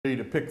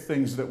to pick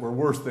things that were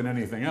worse than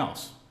anything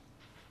else.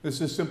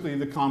 This is simply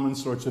the common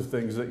sorts of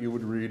things that you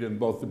would read in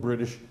both the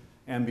British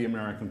and the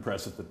American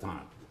press at the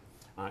time.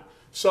 All right.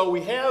 So we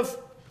have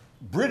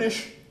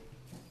British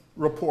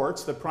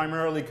reports that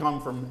primarily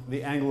come from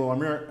the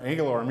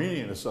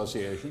Anglo-Armenian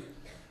Association,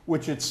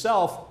 which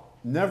itself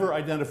never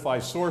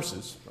identifies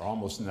sources, or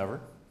almost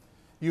never.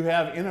 You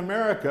have in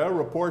America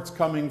reports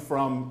coming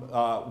from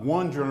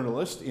one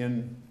journalist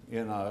in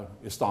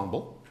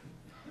Istanbul,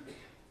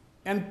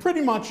 and pretty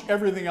much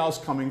everything else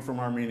coming from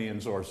Armenian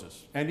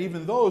sources. And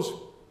even those,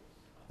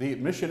 the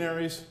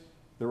missionaries,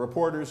 the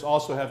reporters,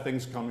 also have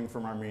things coming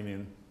from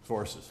Armenian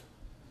sources.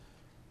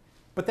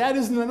 But that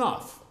isn't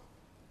enough.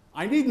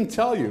 I needn't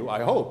tell you,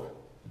 I hope,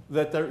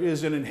 that there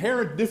is an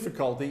inherent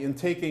difficulty in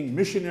taking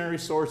missionary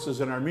sources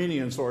and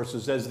Armenian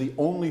sources as the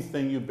only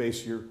thing you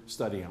base your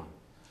study on,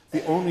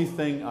 the only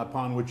thing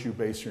upon which you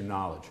base your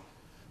knowledge.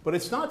 But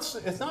it's not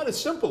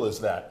as simple as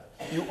that.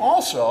 You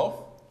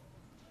also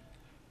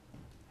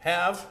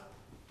have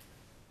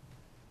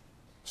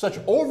such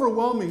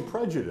overwhelming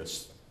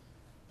prejudice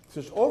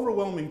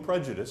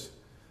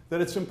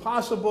that it's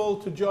impossible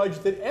to judge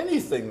that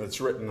anything that's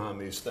written on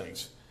these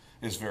things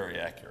is very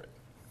accurate.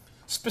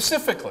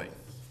 Specifically,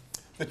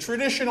 the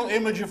traditional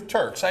image of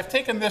Turks. I've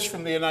taken this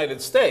from the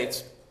United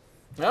States,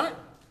 right?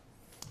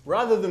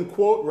 Rather than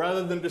quote,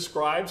 rather than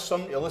describe,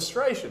 some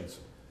illustrations.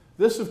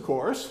 This, of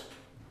course,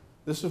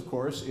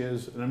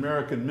 is an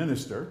American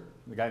minister,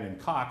 a guy named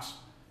Cox,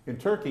 in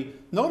Turkey.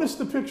 Notice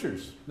the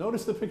pictures.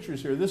 Notice the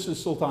pictures here. This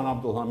is Sultan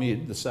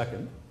Abdulhamid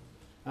II.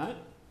 Right?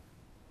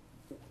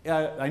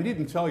 I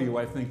needn't tell you,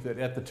 I think, that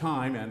at the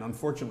time, and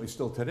unfortunately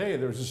still today,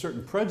 there's a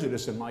certain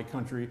prejudice in my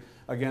country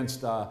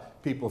against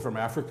people from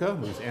Africa,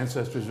 whose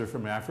ancestors are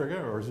from Africa,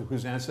 or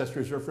whose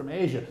ancestors are from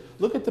Asia.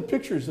 Look at the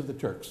pictures of the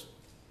Turks.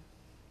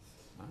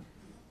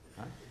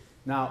 Right?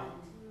 Now,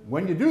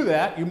 when you do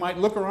that, you might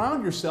look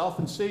around yourself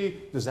and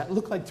see, does that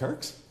look like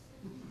Turks?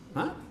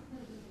 Huh?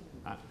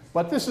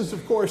 But this is,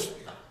 of course,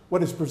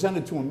 what is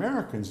presented to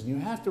Americans. And you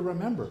have to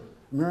remember,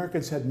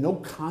 Americans had no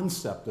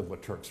concept of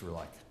what Turks were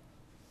like.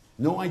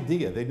 No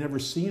idea. They'd never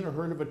seen or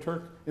heard of a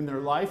Turk in their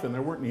life, and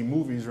there weren't any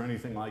movies or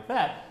anything like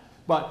that.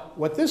 But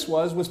what this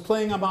was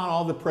playing about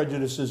all the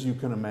prejudices you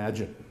can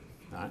imagine.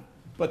 Right?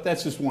 But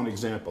that's just one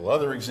example.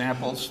 Other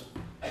examples.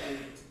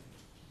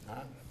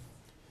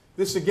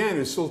 This, again,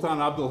 is Sultan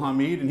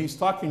Abdulhamid, and he's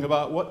talking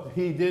about what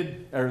he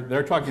did, or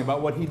they're talking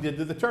about what he did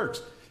to the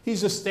Turks.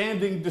 He's a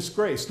standing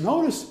disgrace.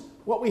 Notice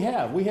what we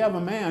have. We have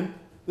a man,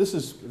 this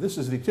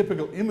is the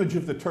typical image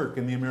of the Turk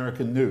in the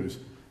American news.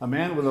 A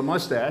man with a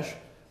mustache,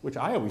 which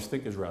I always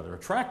think is rather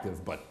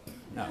attractive, but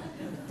no.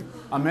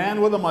 A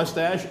man with a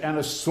mustache and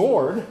a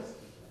sword,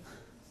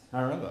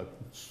 or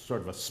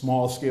sort of a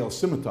small-scale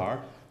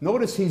scimitar.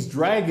 Notice he's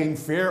dragging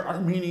fair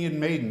Armenian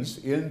maidens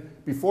in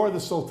before the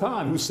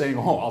Sultan, who's saying,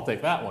 oh, I'll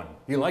take that one.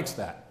 He likes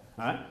that.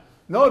 All right?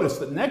 Notice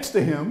that next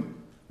to him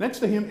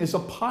is a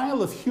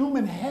pile of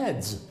human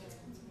heads.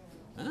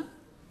 Huh?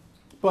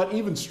 But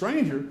even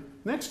stranger,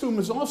 next to him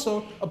is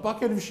also a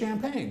bucket of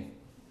champagne.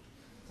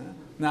 Huh?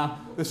 Now,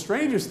 the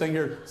strangest thing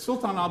here,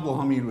 Sultan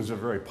Abdulhamid was a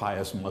very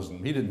pious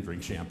Muslim. He didn't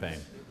drink champagne.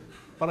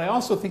 But I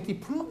also think he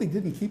probably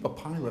didn't keep a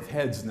pile of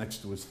heads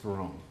next to his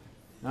throne.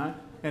 Right?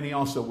 And he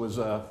also was,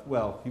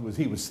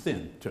 he was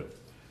thin, too.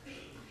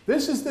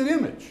 This is the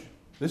image.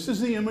 This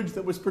is the image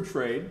that was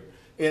portrayed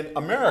in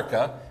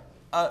America.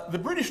 The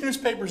British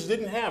newspapers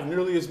didn't have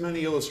nearly as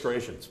many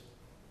illustrations.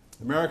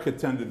 America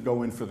tended to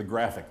go in for the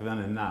graphic then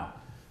and now.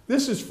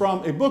 This is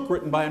from a book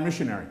written by a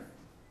missionary.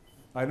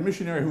 A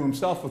missionary who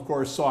himself, of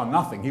course, saw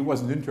nothing. He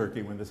wasn't in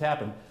Turkey when this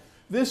happened.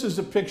 This is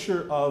a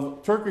picture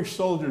of Turkish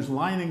soldiers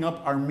lining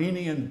up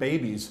Armenian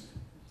babies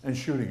and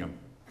shooting them.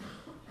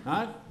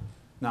 Right?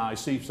 Now, I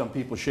see some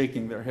people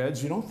shaking their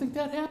heads. You don't think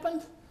that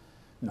happened?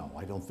 No,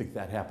 I don't think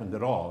that happened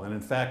at all. And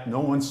in fact, no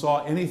one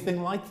saw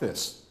anything like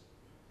this.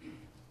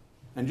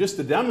 And just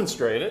to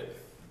demonstrate it,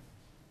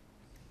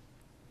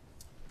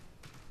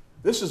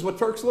 this is what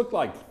Turks look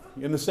like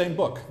in the same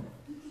book.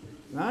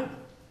 Right?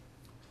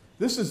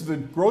 This is the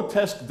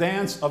grotesque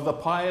dance of the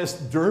pious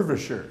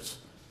dervishers.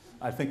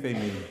 I think they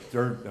mean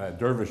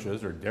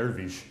dervishes or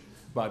dervish,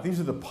 but these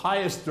are the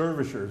pious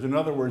dervishers. In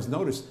other words,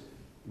 notice,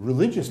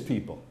 religious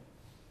people.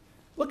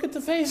 Look at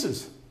the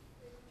faces.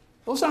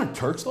 Those aren't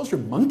Turks, those are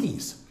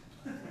monkeys.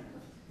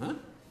 Huh?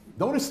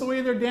 Notice the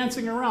way they're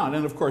dancing around.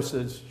 And of course,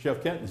 as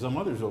Chef Kent and some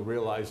others will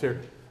realize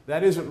here,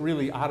 that isn't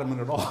really Ottoman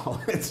at all.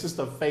 It's just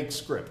a fake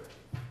script.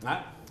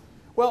 Right?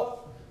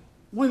 Well,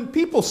 when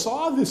people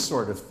saw this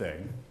sort of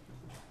thing,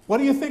 what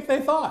do you think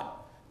they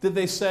thought? Did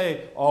they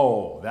say,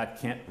 oh,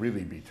 that can't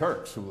really be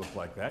Turks who look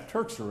like that?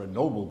 Turks are a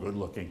noble,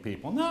 good-looking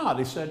people. No,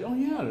 they said, oh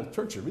yeah, the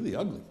Turks are really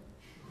ugly.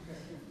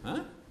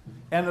 Huh?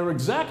 And they're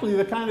exactly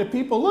the kind of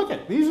people, look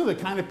at, these are the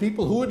kind of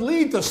people who would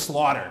lead to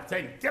slaughter.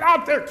 Say, get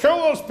out there, kill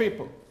those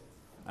people.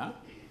 Huh?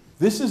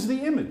 This is the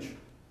image.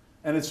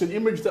 And it's an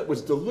image that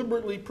was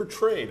deliberately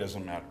portrayed, as a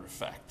matter of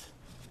fact.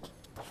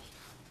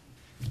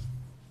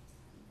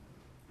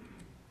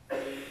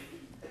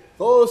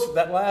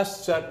 That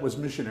last set was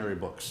missionary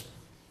books.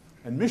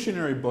 And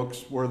missionary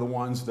books were the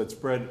ones that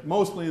spread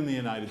mostly in the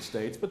United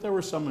States, but there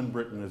were some in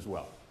Britain as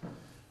well.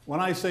 When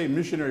I say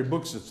missionary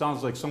books, it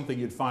sounds like something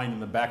you'd find in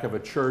the back of a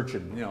church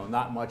and, you know,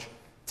 not much.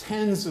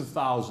 Tens of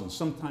thousands,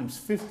 sometimes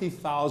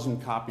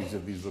 50,000 copies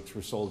of these books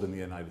were sold in the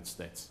United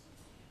States.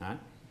 Right?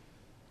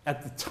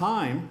 At the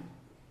time,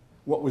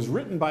 what was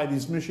written by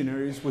these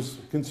missionaries was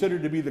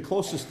considered to be the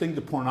closest thing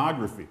to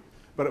pornography,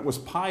 but it was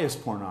pious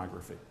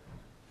pornography.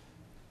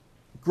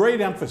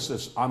 Great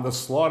emphasis on the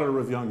slaughter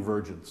of young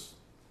virgins.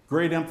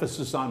 Great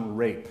emphasis on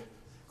rape.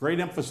 Great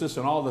emphasis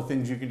on all the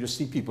things you can just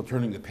see people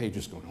turning the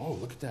pages going, oh,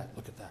 look at that,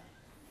 look at that.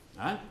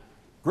 Right?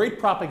 Great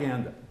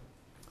propaganda.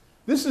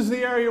 This is the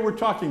area we're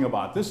talking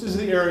about. This is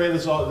the area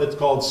that's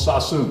called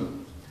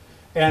Sassoon.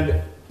 And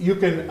you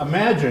can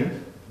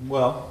imagine,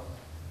 well,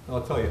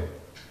 I'll tell you,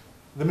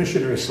 the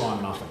missionaries saw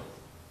nothing.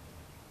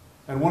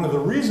 And one of the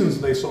reasons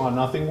they saw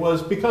nothing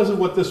was because of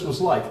what this was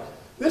like.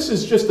 This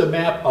is just a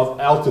map of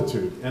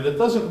altitude, and it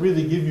doesn't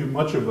really give you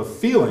much of a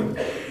feeling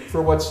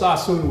for what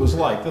Sassoon was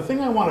like. The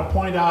thing I want to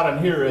point out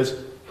on here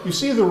is, you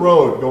see the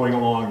road going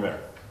along there.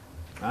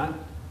 Huh?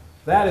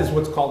 That is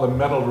what's called a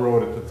metal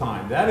road at the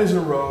time. That is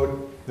a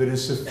road that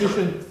is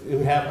sufficient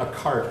to have a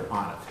cart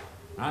on it.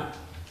 Right?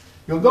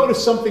 You'll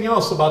notice something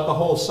else about the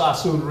whole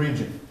Sassoon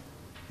region.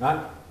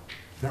 Right?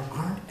 There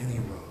aren't any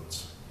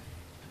roads.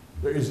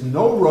 There is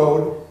no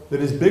road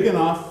that is big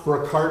enough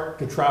for a cart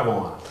to travel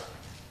on.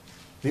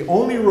 The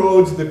only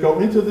roads that go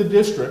into the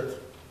district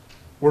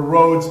were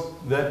roads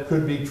that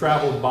could be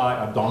traveled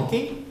by a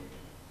donkey,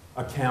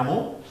 a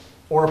camel,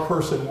 or a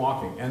person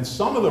walking. And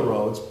some of the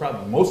roads,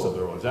 probably most of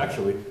the roads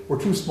actually, were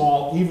too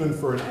small even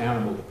for an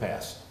animal to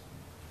pass.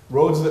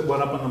 Roads that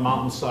went up on the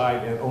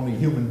mountainside and only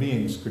human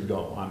beings could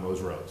go on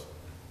those roads.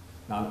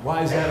 Now,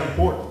 why is that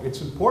important?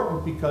 It's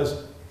important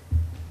because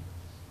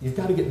you've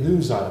got to get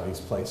news out of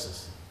these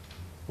places.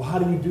 Well, how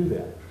do you do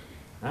that?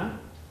 Huh?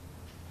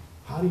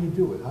 How do you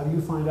do it? How do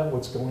you find out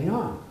what's going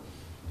on?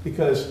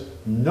 Because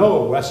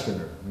no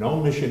Westerner, no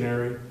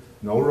missionary,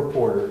 no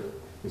reporter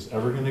is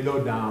ever going to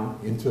go down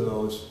into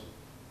those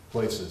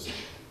places,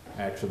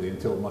 actually,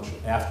 until much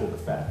after the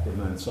fact, and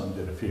then some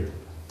did appear.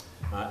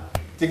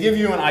 To give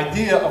you an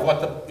idea of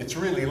what it's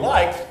really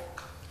like,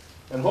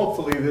 and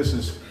hopefully this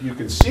is, you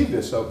can see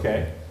this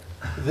okay,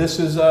 this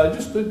is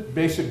just a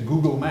basic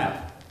Google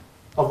map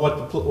of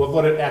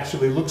what it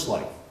actually looks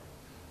like,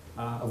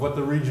 of what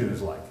the region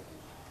is like.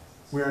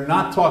 We are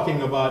not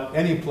talking about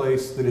any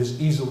place that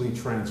is easily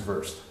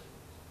traversed.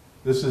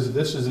 This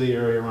is the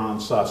area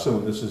around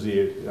Sassoon. This is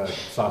the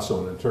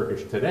Sassoon in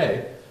Turkish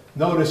today.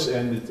 Notice,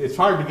 and it's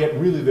hard to get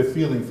really the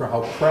feeling for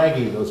how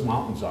craggy those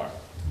mountains are.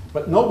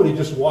 But nobody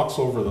just walks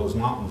over those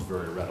mountains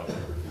very readily.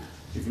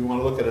 If you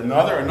want to look at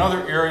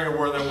another area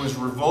where there was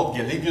revolt,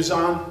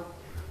 Geligizan,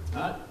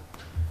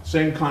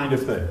 same kind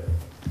of thing.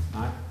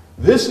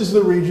 This is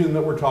the region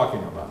that we're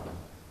talking about.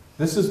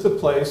 This is the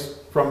place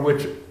from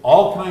which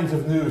all kinds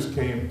of news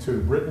came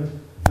to Britain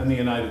and the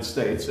United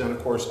States, and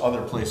of course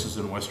other places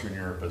in Western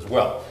Europe as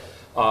well.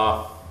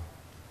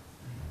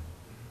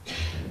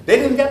 They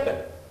didn't get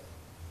that.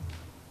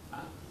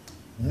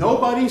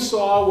 Nobody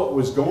saw what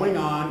was going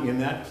on in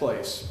that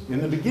place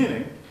in the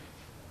beginning,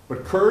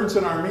 but Kurds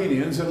and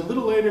Armenians, and a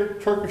little later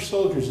Turkish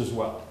soldiers as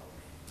well.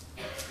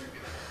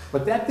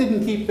 But that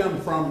didn't keep them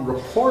from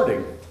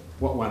reporting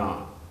what went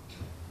on,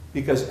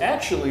 because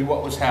actually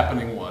what was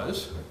happening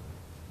was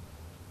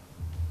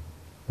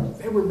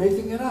they were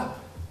making it up.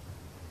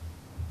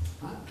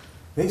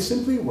 They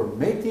simply were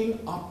making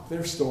up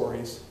their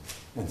stories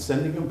and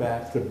sending them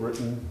back to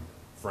Britain,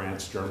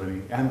 France,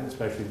 Germany, and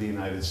especially the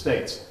United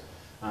States.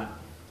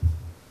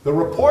 The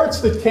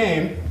reports that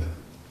came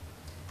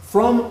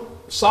from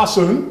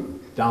Sassoon,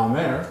 down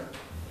there,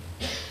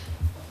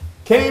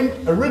 came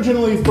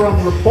originally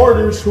from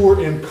reporters who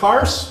were in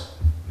Kars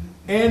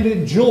and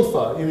in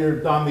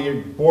Julfa, on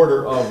the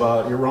border of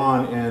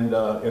Iran and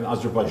in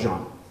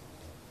Azerbaijan.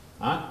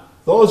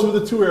 Those were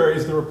the two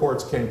areas the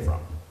reports came from.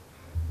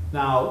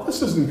 Now,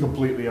 this isn't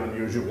completely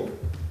unusual,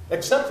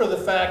 except for the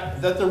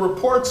fact that the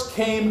reports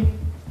came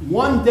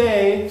one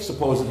day,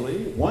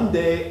 supposedly, one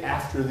day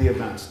after the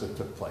events that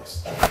took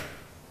place.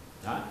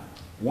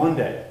 One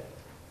day.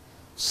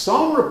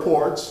 Some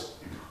reports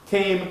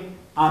came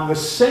on the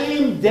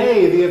same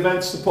day the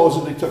events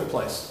supposedly took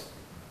place.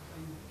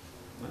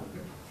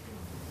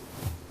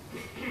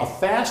 A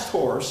fast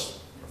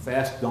horse, a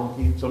fast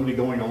donkey, somebody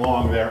going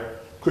along there,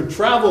 could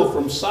travel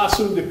from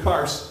Sassoon to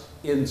Kars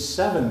in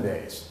 7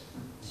 days.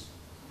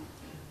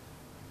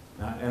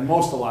 And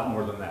most a lot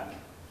more than that.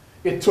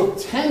 It took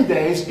 10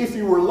 days, if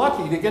you were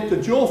lucky, to get to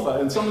Julfa,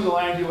 and some of the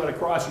land you had to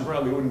cross, you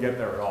probably wouldn't get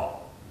there at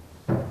all.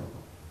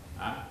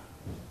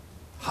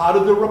 How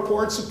did the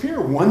reports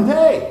appear? One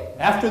day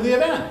after the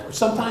event, or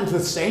sometimes the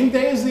same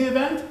day as the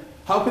event?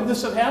 How could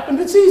this have happened?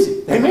 It's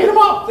easy. They made them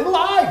up. They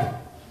lied.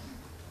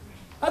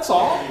 That's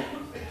all.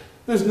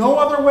 There's no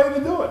other way to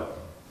do it.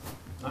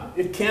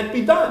 It can't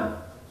be done.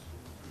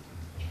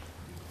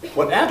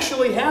 What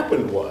actually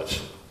happened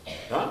was,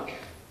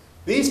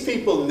 these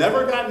people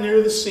never got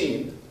near the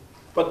scene,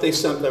 but they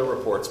sent their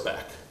reports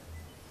back.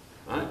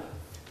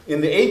 In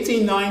the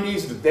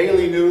 1890s, the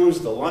Daily News,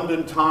 the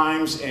London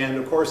Times, and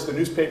of course the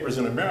newspapers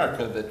in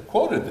America that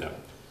quoted them,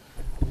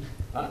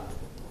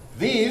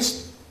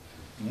 these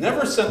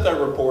never sent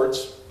their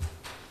reports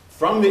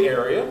from the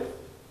area.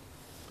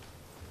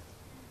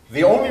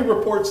 The only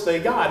reports they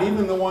got,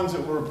 even the ones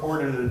that were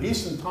reported at a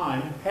decent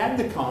time, had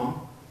to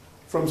come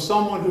from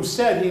someone who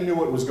said he knew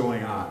what was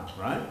going on,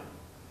 right?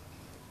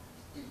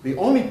 The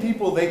only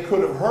people they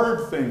could have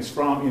heard things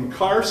from in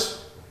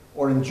Kars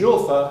or in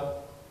Julfa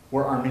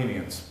were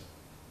Armenians.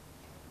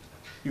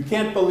 You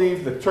can't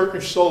believe the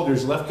Turkish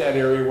soldiers left that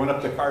area, went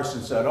up to Kars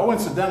and said, oh,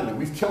 incidentally,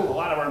 we've killed a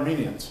lot of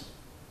Armenians.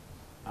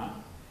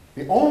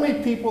 The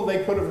only people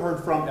they could have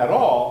heard from at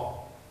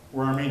all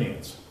were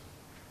Armenians.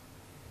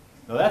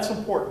 Now that's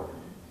important.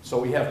 So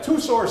we have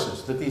two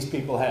sources that these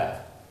people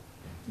have.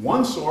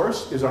 One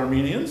source is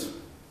Armenians,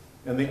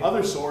 and the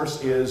other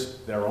source is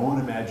their own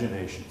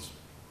imaginations.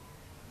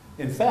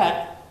 In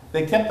fact,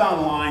 they kept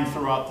on lying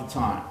throughout the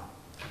time.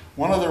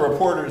 One of the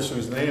reporters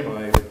whose name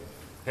I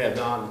had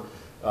on,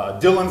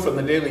 Dylan from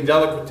the Daily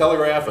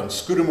Telegraph and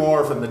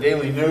Scudamore from the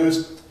Daily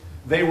News,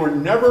 they were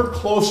never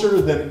closer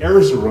than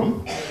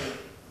Erzurum,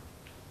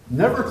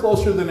 never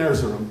closer than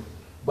Erzurum,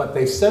 but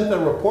they sent their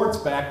reports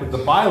back with the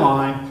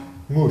byline,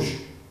 Mush.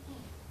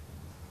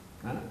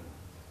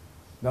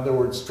 In other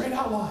words, straight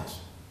out lies.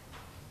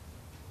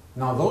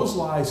 Now those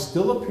lies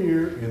still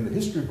appear in the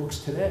history books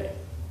today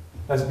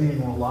as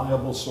being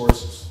reliable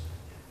sources.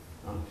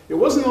 It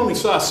wasn't only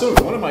Sassoon.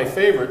 One of my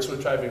favorites,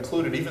 which I've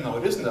included even though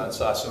it isn't on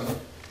Sassoon,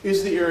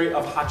 is the area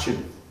of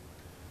Hachin,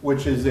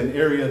 which is an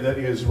area that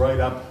is right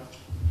up,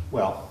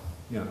 well,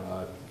 you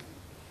know,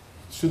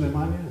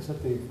 Suleimania, is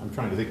that the, I'm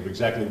trying to think of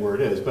exactly where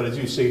it is, but as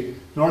you see,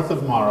 north of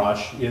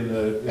Marash in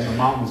the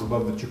mountains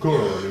above the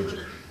Çukurova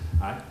region.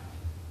 Right?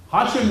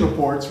 Hachin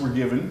reports were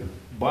given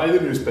by the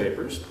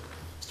newspapers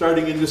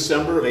starting in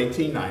December of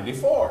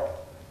 1894.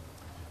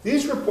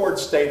 These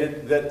reports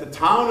stated that the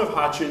town of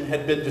Hachin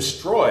had been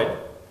destroyed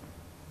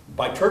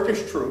by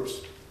Turkish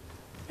troops,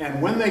 and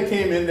when they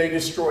came in, they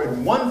destroyed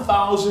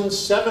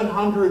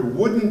 1,700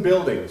 wooden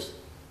buildings.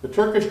 The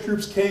Turkish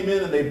troops came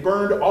in and they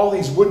burned all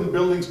these wooden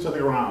buildings to the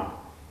ground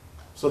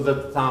so that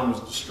the town was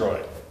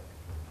destroyed.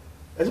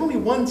 There's only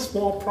one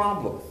small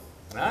problem.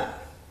 Right?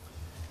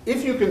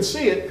 If you can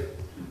see it,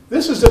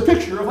 this is a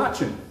picture of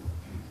Hachin.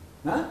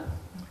 Right?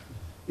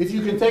 If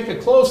you can take a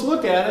close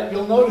look at it,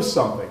 you'll notice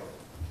something.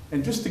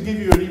 And just to give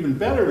you an even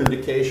better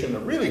indication, a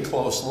really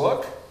close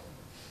look,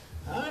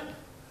 right?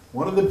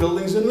 One of the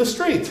buildings in the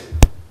street.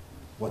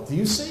 What do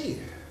you see?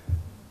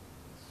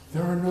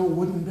 There are no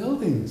wooden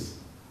buildings.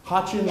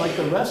 Hachin, like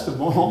the rest of,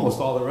 almost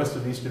all the rest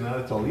of Eastern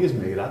Anatolia, is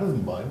made out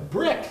of mud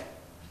brick.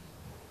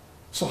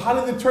 So how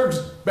did the Turks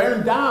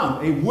burn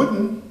down a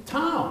wooden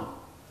town?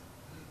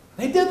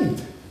 They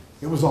didn't.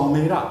 It was all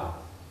made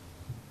up.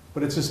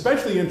 But it's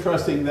especially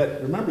interesting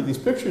that, remember these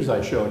pictures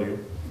I showed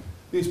you,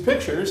 these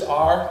pictures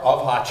are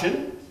of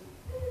Hachin,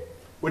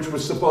 which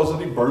was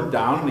supposedly burned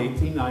down in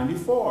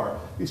 1894.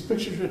 These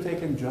pictures were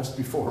taken just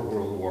before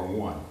World War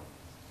I.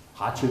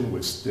 Hachin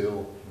was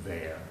still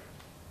there.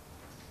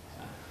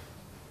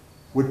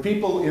 Would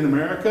people in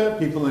America,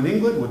 people in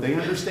England, would they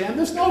understand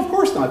this? No, of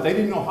course not. They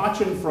didn't know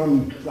Hachin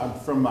from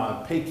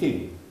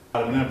Peking.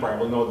 Ottoman Empire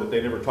will know that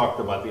they never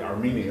talked about the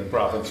Armenian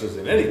provinces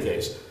in any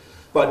case.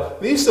 But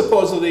these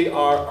supposedly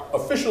are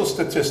official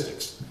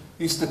statistics.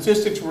 These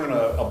statistics were in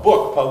a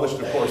book published,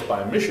 of course,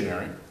 by a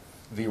missionary,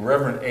 the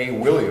Reverend A.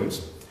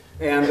 Williams,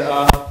 and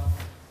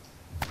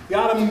the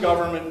Ottoman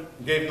government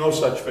gave no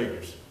such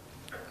figures.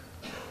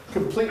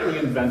 Completely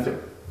invented.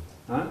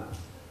 Huh?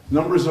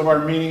 Numbers of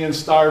Armenians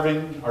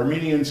starving,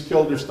 Armenians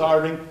killed or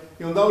starving.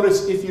 You'll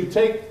notice if you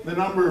take the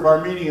number of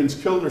Armenians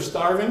killed or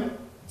starving,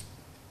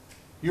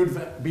 you'd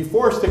be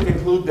forced to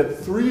conclude that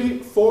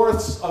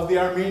 3/4 of the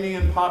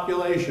Armenian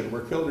population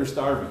were killed or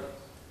starving.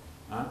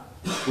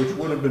 Which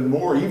would have been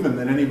more even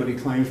than anybody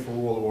claims for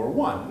World War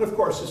I. And of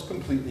course, it's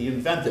completely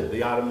invented.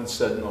 The Ottomans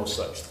said no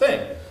such thing.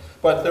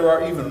 But there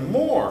are even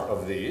more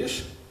of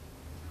these.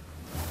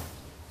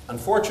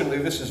 Unfortunately,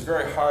 this is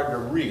very hard to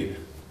read,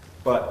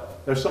 but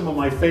they're some of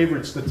my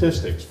favorite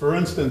statistics. For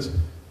instance,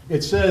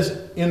 it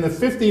says in the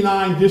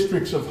 59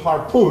 districts of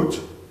Harput,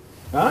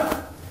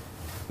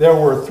 there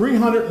were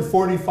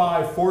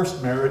 345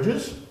 forced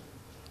marriages,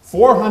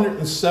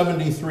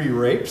 473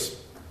 rapes,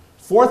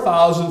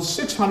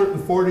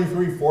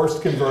 4,643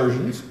 forced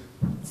conversions,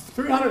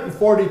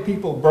 340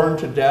 people burned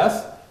to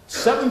death,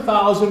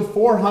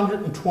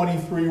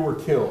 7,423 were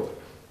killed.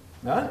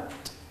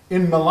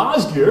 In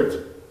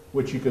Malazgirt,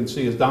 which you can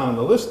see is down on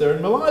the list there,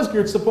 in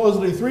Malazgirt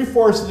supposedly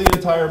 3/4 of the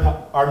entire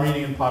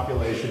Armenian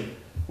population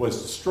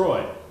was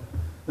destroyed.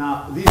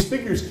 Now these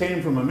figures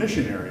came from a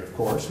missionary, of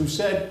course, who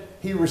said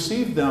he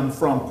received them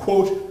from,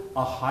 quote,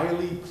 a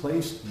highly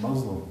placed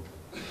Muslim.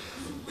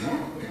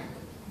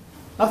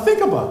 Now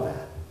think about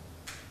that.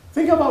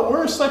 Think about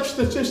where such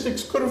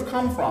statistics could have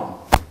come from.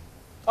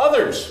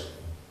 Other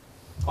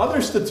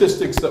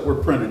statistics that were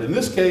printed. In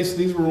this case,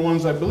 these were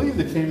ones I believe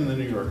that came in the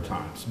New York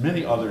Times.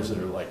 Many others that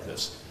are like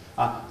this.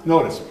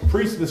 Notice,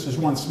 this is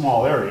one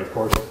small area, of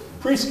course.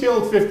 Priest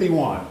killed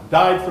 51,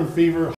 died from fever.